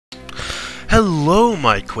Hello,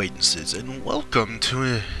 my acquaintances, and welcome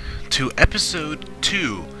to episode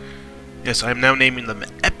 2. Yes, I'm now naming them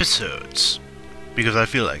episodes because I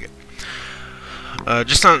feel like it.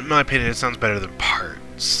 Just in my opinion, it sounds better than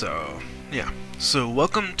parts. So, yeah. So,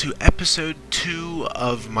 welcome to episode 2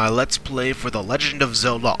 of my Let's Play for The Legend of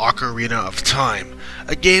Zelda: Ocarina of Time,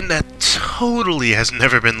 a game that totally has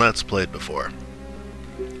never been Let's Played before.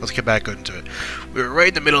 Let's get back into it. We were right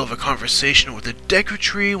in the middle of a conversation with a Deku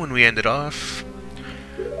Tree when we ended off.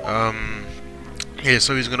 Yeah,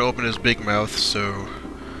 so he's gonna open his big mouth, so...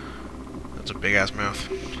 That's a big-ass mouth.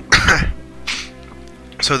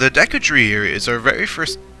 So the Deku Tree here is our very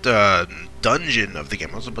first dungeon of the game.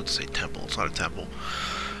 I was about to say temple, it's not a temple.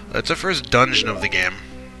 It's our first dungeon of the game.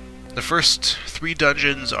 The first 3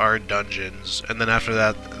 dungeons are dungeons, and then after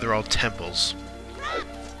that, they're all temples.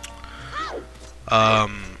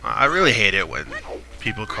 I really hate it when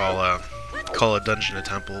people call a dungeon a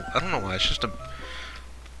temple. I don't know why. It's just a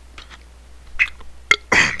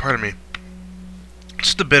pardon me.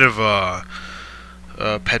 Just a bit of a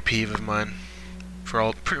pet peeve of mine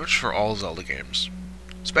for pretty much for all Zelda games,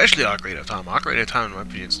 especially Ocarina of Time. Ocarina of Time, in my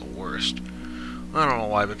opinion, is the worst. I don't know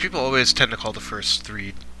why, but people always tend to call the first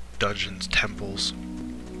 3 dungeons temples.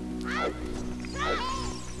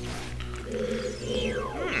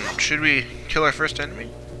 Should we kill our first enemy?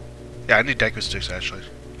 Yeah, I need Deku sticks actually.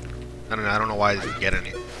 I don't know why I didn't get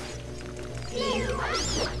any.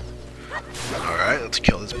 Alright, let's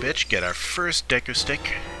kill this bitch. Get our first Deku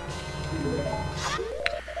stick.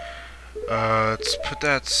 Let's put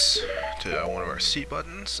that to one of our C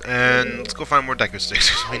buttons, and let's go find more Deku sticks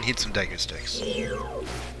because we need some Deku sticks.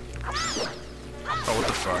 Oh, what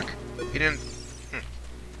the fuck? He didn't.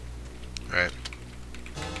 Alright.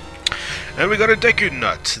 And we got a Deku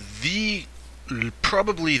Nut,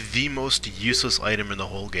 probably the most useless item in the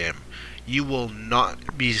whole game. You will not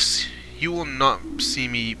see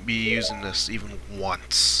me be using this even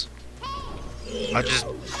once. I just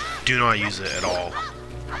do not use it at all.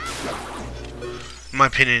 In my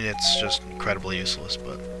opinion, it's just incredibly useless,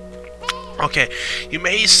 but... Okay, you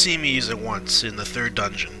may see me use it once in the 3rd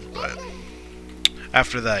dungeon, but...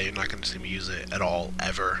 After that, you're not going to see me use it at all,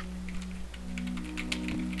 ever.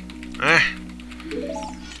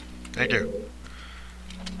 Thank you.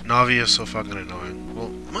 Navi is so fucking annoying. Well,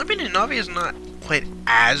 in my opinion, Navi is not quite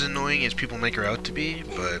as annoying as people make her out to be,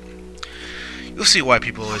 but you'll see why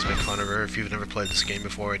people always make fun of her if you've never played this game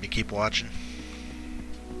before and you keep watching.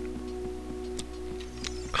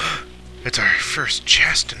 It's our first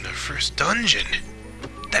chest in the first dungeon.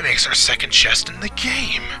 That makes our 2nd chest in the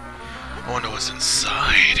game. I wonder what's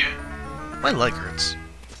inside. My leg hurts.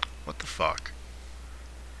 What the fuck?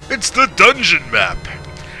 It's the dungeon map!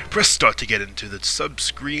 Press start to get into the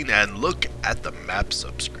subscreen and look at the map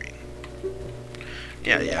subscreen.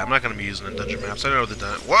 Yeah, I'm not going to be using the dungeon maps. I know the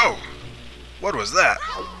dungeon... Whoa! What was that?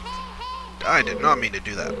 I did not mean to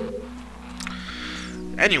do that.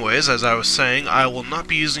 Anyways, as I was saying, I will not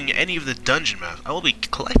be using any of the dungeon maps. I will be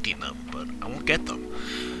collecting them, but I won't get them.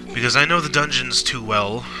 Because I know the dungeons too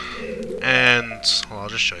well. And, well, I'll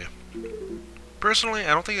just show you. Personally, I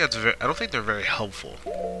don't think they're very helpful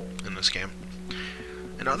in this game.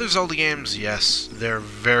 In other Zelda games, yes, they're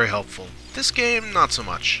very helpful. This game, not so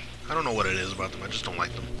much. I don't know what it is about them, I just don't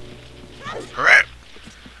like them. Alright!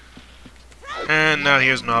 And now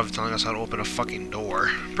here's Navi telling us how to open a fucking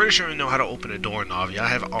door. Pretty sure we know how to open a door, Navi. I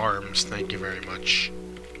have arms, thank you very much.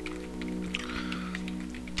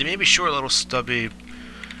 They may be short, little stubby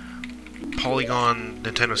polygon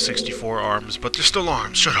Nintendo 64 arms, but they're still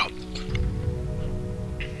arms, shut up.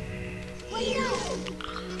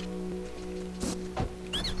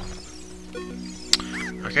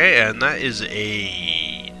 Okay, and that is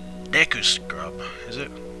a Deku Scrub, is it?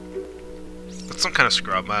 That's some kind of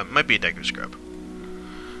scrub, might be a Deku Scrub.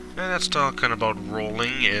 And that's talking about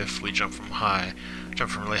rolling if we jump from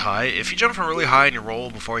really high. If you jump from really high and you roll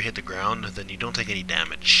before you hit the ground, then you don't take any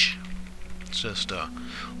damage. It's just a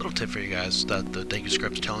little tip for you guys that the Deku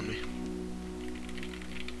Scrub's telling me.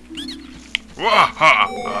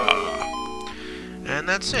 And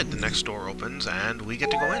that's it, the next door opens and we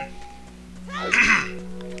get to go in.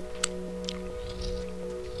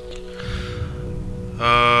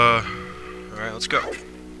 Alright, let's go.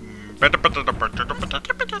 I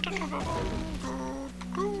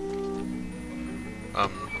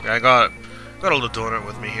got a little donut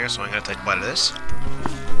with me here, so I'm gonna take a bite of this.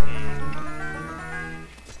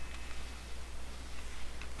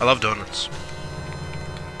 I love donuts.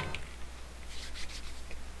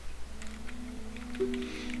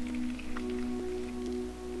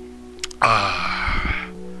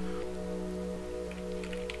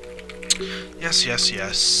 Yes, yes,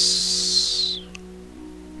 yes.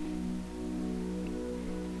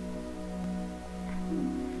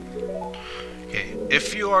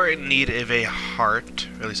 if you are in need of a heart,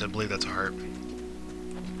 or at least I believe that's a heart,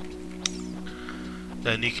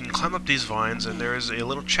 then you can climb up these vines, and there is a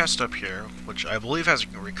little chest up here, which I believe has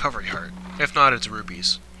a recovery heart. If not, it's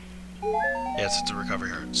rupees. Yes, it's a recovery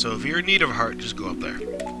heart. So if you're in need of a heart, just go up there.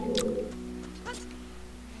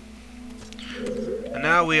 And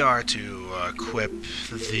now we are to equip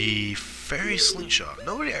the fairy slingshot.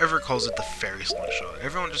 Nobody ever calls it the fairy slingshot.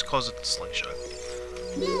 Everyone just calls it the slingshot.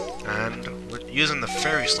 And with using the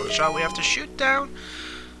fairy slingshot, we have to shoot down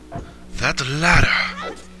that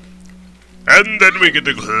ladder. And then we get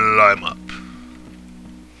to climb up.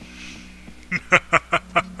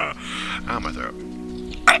 Ow, my throat.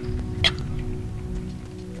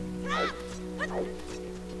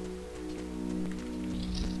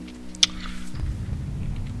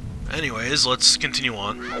 Anyways, let's continue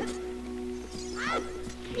on.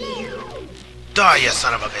 Die, you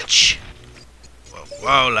son of a bitch! Whoa,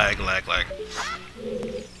 whoa, lag.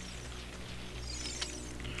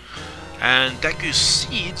 And Deku's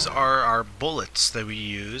seeds are our bullets that we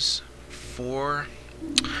use for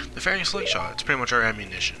the fairy slingshot. It's pretty much our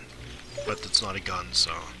ammunition. But it's not a gun,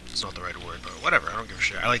 so it's not the right word, but whatever, I don't give a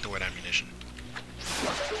shit. I like the word ammunition.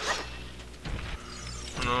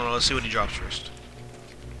 No, let's see what he drops first.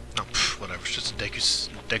 No, whatever, it's just a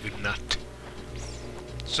Deku nut.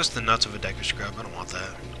 It's just the nuts of a Deku scrub, I don't want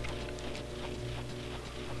that.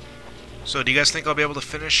 So, do you guys think I'll be able to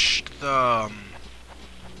finish the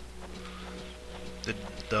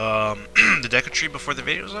Deku tree before the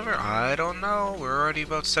video's over? I don't know, we're already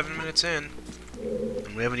about 7 minutes in.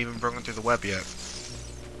 And we haven't even broken through the web yet.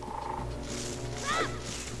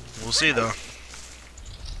 We'll see, though.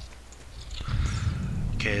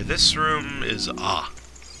 Okay, this room is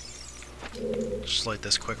just like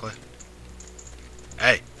this quickly.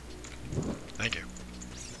 Hey! Thank you.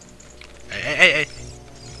 Hey!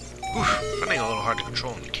 Oof, finding it a little hard to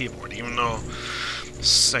control on the keyboard, even though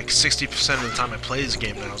it's like 60% of the time I play this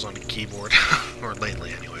game now is on the keyboard. Or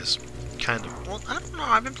lately, anyways. Kind of. Well, I don't know,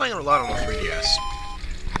 I've been playing it a lot on the 3DS.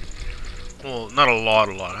 Well, not a lot.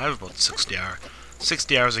 I have about 60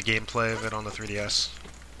 hours of gameplay of it on the 3DS.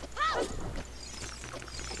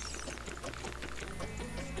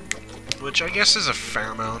 Which I guess is a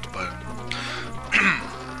fair amount, but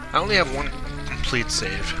I only have one complete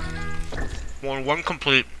save. One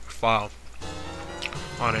complete file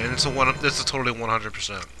on it, and it's a totally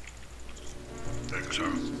 100% thing, so.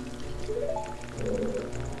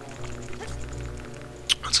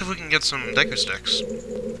 Let's see if we can get some Deku sticks.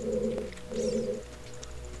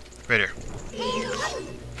 Right here.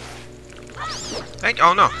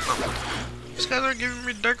 Oh no. These guys are giving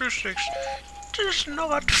me Deku sticks. Just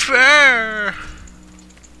not fair.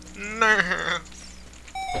 Nah.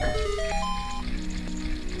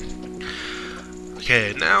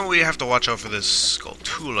 Okay, now we have to watch out for this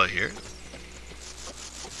Skulltula here.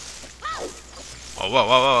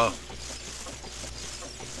 Whoa.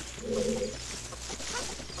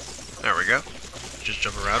 There we go. Just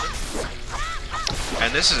jump around it.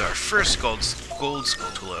 And this is our first gold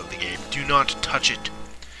Skulltula of the game. Do not touch it.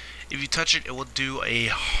 If you touch it, it will do a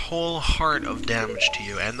whole heart of damage to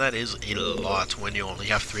you, and that is a lot when you only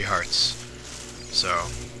have 3 hearts. So,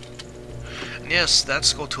 and yes, that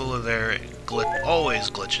Skulltula there always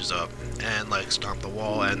glitches up and like stomp the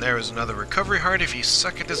wall, and there is another recovery heart if you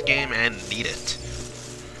suck at this game and need it.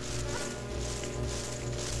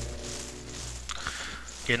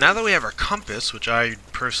 Okay, now that we have our compass, which I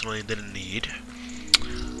personally didn't need,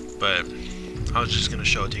 but I was just going to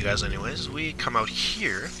show it to you guys anyways, we come out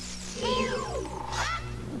here.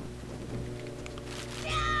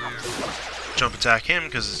 Jump attack him,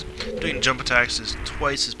 because doing jump attacks is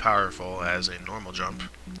twice as powerful as a normal jump.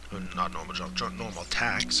 Not normal jump, normal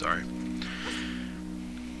attack, sorry.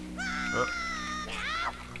 Oh.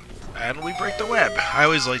 And we break the web. I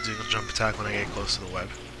always like doing a jump attack when I get close to the web.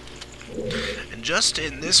 And just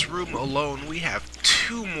in this room alone, we have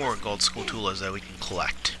 2 more gold Skulltulas that we can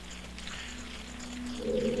collect.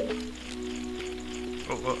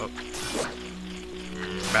 Oh.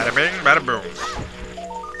 Bada bing, bada boom.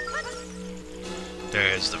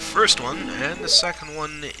 There's the first one, and the second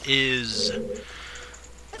one is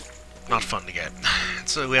not fun to get.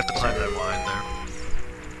 So we have to climb that line there.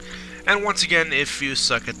 And once again, if you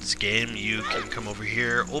suck at this game, you can come over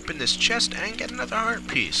here, open this chest, and get another heart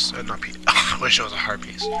piece. Not piece. I wish it was a heart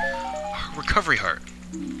piece. Recovery heart.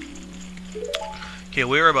 Okay,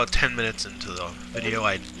 we're about 10 minutes into the video.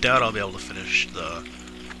 I doubt I'll be able to finish the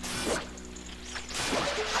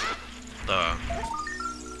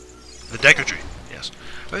Deku tree. Yes.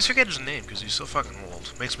 I always forget his name because he's so fucking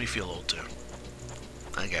old. Makes me feel old too.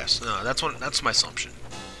 I guess. No, that's my assumption.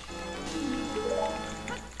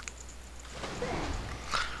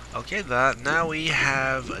 Okay, that now we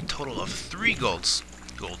have a total of 3 gold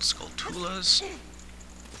skulltulas.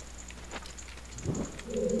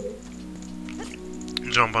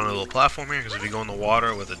 Jump on a little platform here, because if you go in the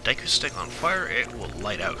water with a Deku stick on fire, it will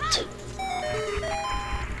light out.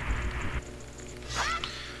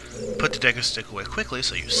 Put the Deku stick away quickly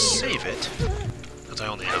so you save it, because I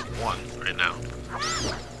only have 1 right now.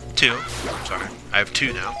 2. Sorry, I have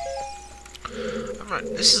 2 now.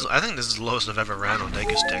 I think this is the lowest I've ever ran on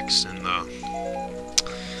Deku sticks in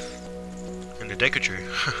the Deku tree.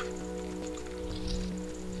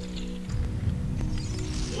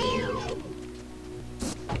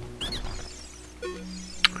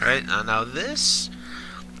 Alright, now this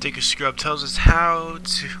Deku Scrub tells us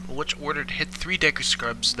which order to hit 3 Deku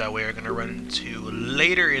Scrubs that we are going to run into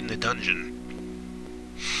later in the dungeon.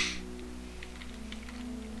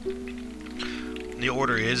 The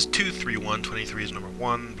order is 2, 3, 1, 23 is number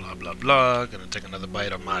 1, blah blah blah. Gonna take another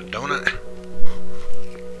bite of my donut.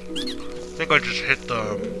 I think I just hit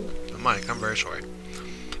the mic, I'm very sorry.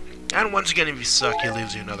 And once again, if you suck, he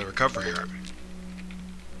leaves you another recovery heart.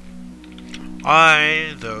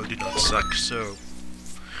 I, though, do not suck, so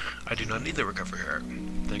I do not need the recovery heart.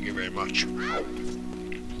 Thank you very much.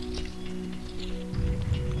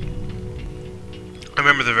 I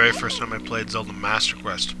remember the very first time I played Zelda Master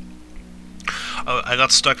Quest. I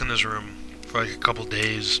got stuck in this room for like a couple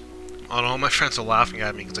days. And all my friends were laughing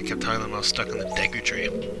at me because I kept telling them I was stuck in the Deku tree.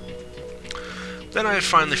 Then I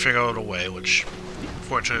finally figured out a way, which,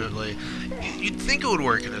 fortunately, you'd think it would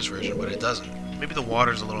work in this version, but it doesn't. Maybe the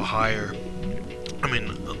water's a little higher. I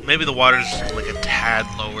mean, maybe the water's like a tad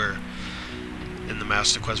lower in the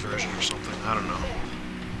Master Quest version or something. I don't know.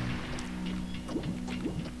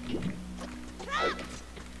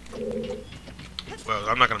 Well,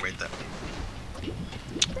 I'm not gonna rate that.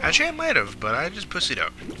 Actually, I might have, but I just pussied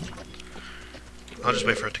out. I'll just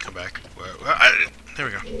wait for it to come back. There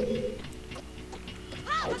we go.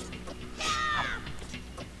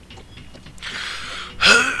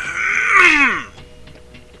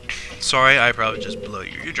 Sorry, I probably just blew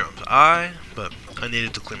your eardrums. But I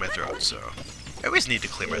needed to clear my throat, so... I always need to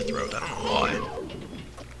clear my throat, I don't know why.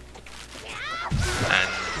 And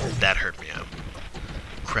that hurt me out.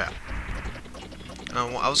 Crap.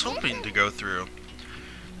 I was hoping to go through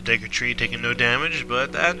the Deku tree taking no damage,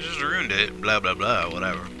 but that just ruined it. Blah blah blah,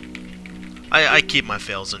 whatever. I keep my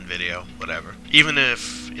fails in video, whatever. Even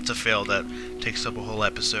if it's a fail that takes up a whole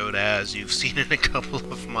episode, as you've seen in a couple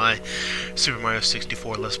of my Super Mario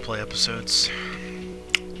 64 Let's Play episodes.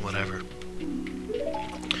 Whatever.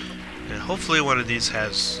 And hopefully one of these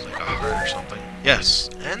has like a heart or something. Yes,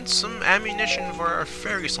 and some ammunition for our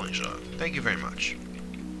fairy slingshot. Thank you very much.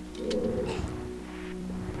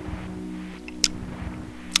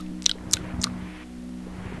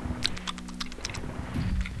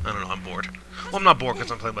 I don't know, I'm bored. Well, I'm not bored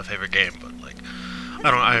because I'm playing my favorite game, but like, I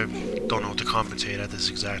don't know what to compensate at this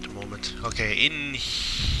exact moment. Okay,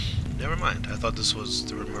 never mind. I thought this was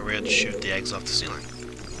the room where we had to shoot the eggs off the ceiling.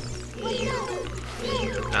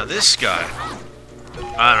 Now this guy,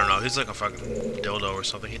 I don't know, he's like a fucking dildo or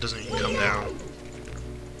something. He doesn't even come down.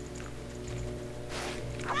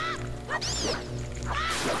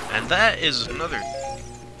 And that is another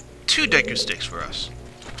 2 Deku sticks for us.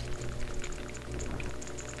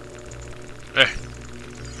 Hey,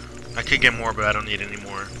 I could get more, but I don't need any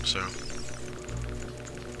more, so...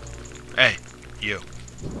 Hey, you.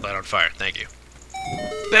 Light on fire, thank you.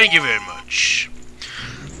 Thank you very much.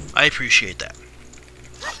 I appreciate that.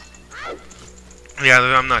 Yeah,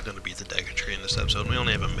 I'm not going to beat the Deku tree in this episode. We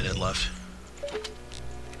only have a minute left.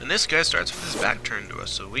 And this guy starts with his back turned to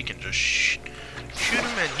us, so we can just shoot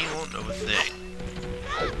him and he won't know a thing.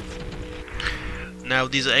 Now,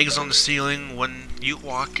 these eggs on the ceiling, when you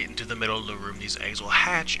walk into the middle of the room, these eggs will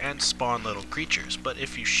hatch and spawn little creatures. But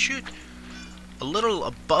if you shoot a little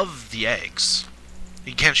above the eggs,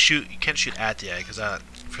 you can't shoot at the egg, because that,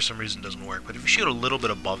 for some reason, doesn't work. But if you shoot a little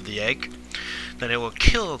bit above the egg, then it will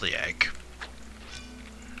kill the egg.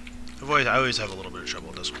 I always have a little bit of trouble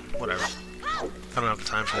with this one. Whatever. I don't have the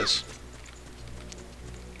time for this.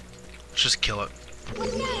 Let's just kill it.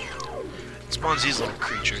 It spawns these little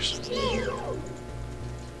creatures,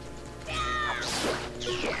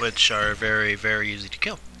 which are very, very easy to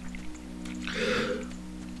kill.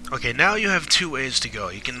 Okay, now you have 2 ways to go.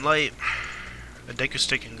 You can light a Deku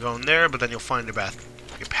stick and go in there, but then you'll find your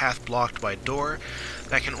path blocked by a door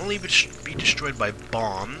that can only be destroyed by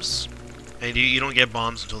bombs. And you don't get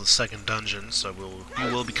bombs until the 2nd dungeon, so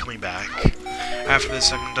we will be coming back after the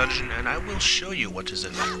 2nd dungeon, and I will show you what is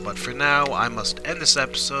in there. But for now, I must end this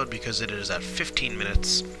episode because it is at 15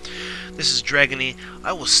 minutes. This is Dreginy.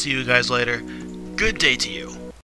 I will see you guys later. good day to you.